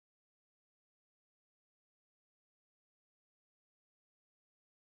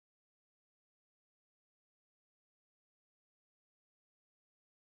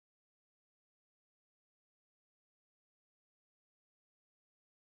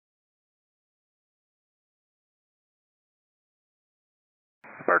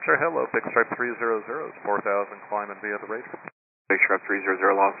Departure, hello, Big Stripe 300 is 4,000, climb and via the Reid. Big Stripe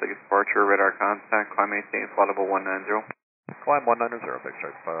 300, Las Vegas departure, radar contact, climb maintain, flight level 190. Climb 190, Big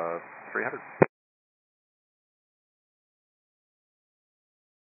Stripe 300.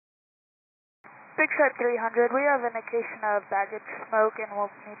 Big Stripe 300, we have indication of baggage smoke and will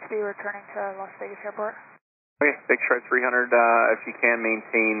need to be returning to Las Vegas Airport. Okay, Big Stripe 300, if you can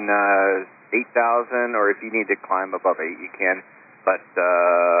maintain 8,000, or if you need to climb above 8, you can. But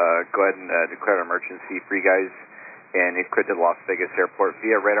go ahead and declare an emergency for you guys, and it could to Las Vegas Airport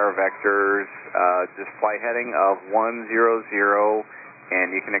via radar vectors, just flight heading of 100,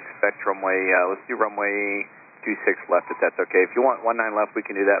 and you can expect runway, let's do runway 26 left if that's okay. If you want 19 left, we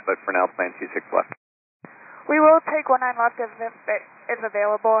can do that, but for now, plan 26 left. We will take 19 left if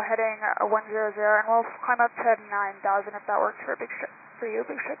available, heading 100, and we'll climb up to 9,000 if that works for you,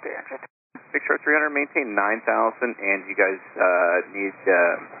 Big Stripe 300. Big Stripe 300, maintain 9,000, and you guys need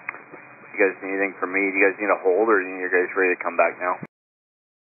anything from me? Do you guys need a hold, or are you guys ready to come back now?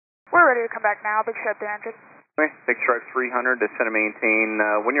 We're ready to come back now, Big Stripe 300. Okay, Big Stripe 300, descend and maintain,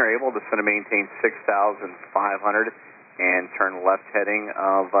 when you're able, descend and maintain 6,500, and turn left heading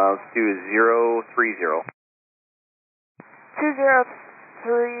of, let's do 030. 2030,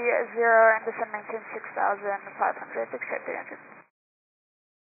 and descend and maintain 6,500, Big Stripe 300.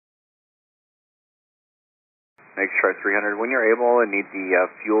 Big Stripe 300, when you're able, and need the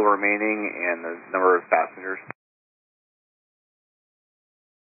fuel remaining and the number of passengers.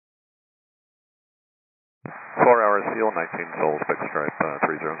 4 hours fuel, 19 souls, Big Stripe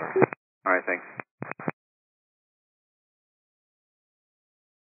 300. Alright, thanks.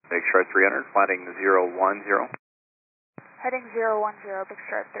 Big Stripe 300, flighting 010. Heading 010, Big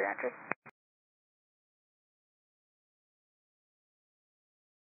Stripe 300.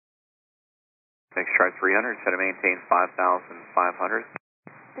 Big Stripe 300, set to maintain 5,500.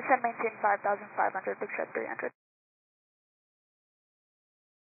 Descend maintain 5,500, Big Stripe 300.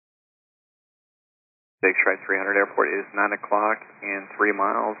 Big Stripe 300 airport is 9 o'clock and 3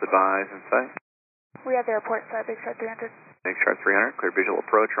 miles, advise and sight. We have the airport side, Big Stripe 300. Big Stripe 300, clear visual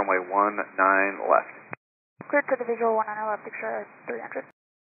approach, runway 19 left. Cleared to the visual 19 left, Big Stripe 300.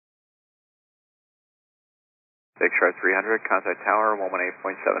 Big Stripe 300, contact tower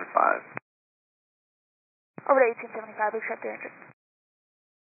 118.75. Over to 1875, Big Stripe 300.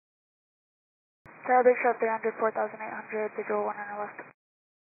 Tower Big Stripe 300, 4,800, visual 19 left.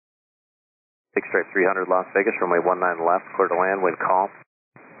 Big Stripe 300, Las Vegas, runway 19 left, clear to land, wind calm.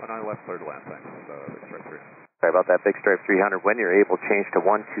 19 left, clear to land, thanks, Big Stripe 300. Sorry about that, Big Stripe 300. When you're able, change to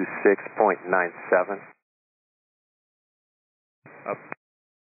 126.97. Up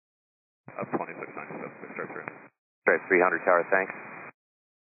 2697, Big Stripe 300. Stripe 300, tower, thanks.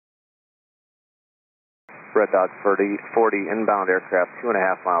 Red Dog 40 inbound aircraft,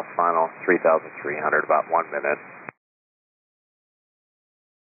 2.5 miles final, 3,300, about 1 minute.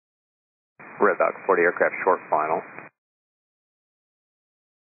 Red Dog 40 aircraft short final.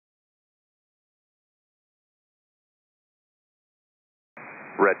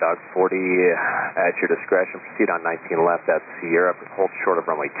 Red Dog 40 at your discretion, proceed on 19 left, that's Sierra, hold short of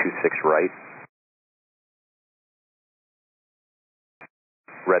runway 26 right.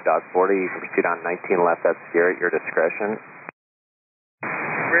 Red Dog 40, you can proceed on 19 left, that's Sierra at your discretion.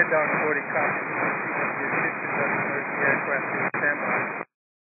 Red Dog 40, copy. Emergency aircraft is standby.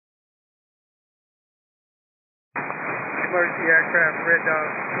 Emergency aircraft, Red Dog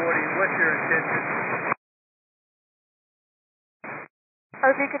 40, what's your intention? Or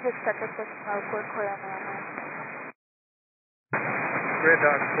if you could just check if the smoke we're clear on the runway. Red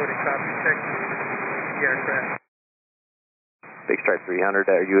Dog 40, copy. Check the aircraft. Big Stripe 300,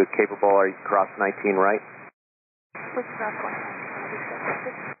 are you capable, are you cross 19 right? We can cross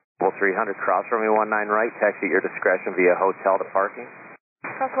 19. Well, 300, cross runway 19 right, taxi at your discretion via hotel to parking.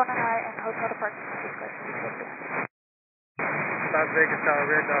 Cross 19 right and hotel to parking at discretion. Las Vegas Tower,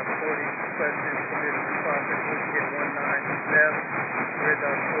 Red Dog 40, requesting permission to cross at 19 left, Red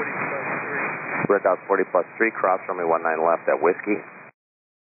Dog 40 plus 3. Red Dog 40 plus 3, cross runway 19 left at Whiskey.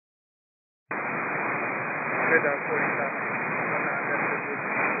 Red Dog 40 copy. 19 left at Whiskey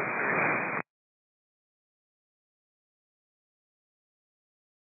plus 3.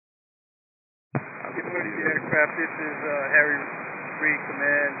 Emergency aircraft, this is Harry Reid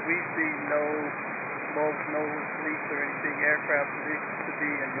Command. We see no smoke, no leaks or anything. Aircraft to be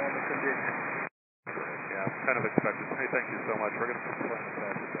in normal condition. Yeah, kind of expected. Hey, thank you so much. We're going to plan this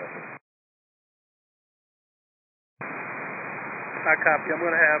out today. I copy. I'm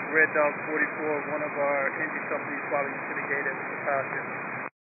going to have Red Dog 44, one of our engine companies, follow you to the gate as a precaution.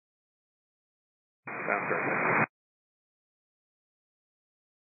 Sounds great.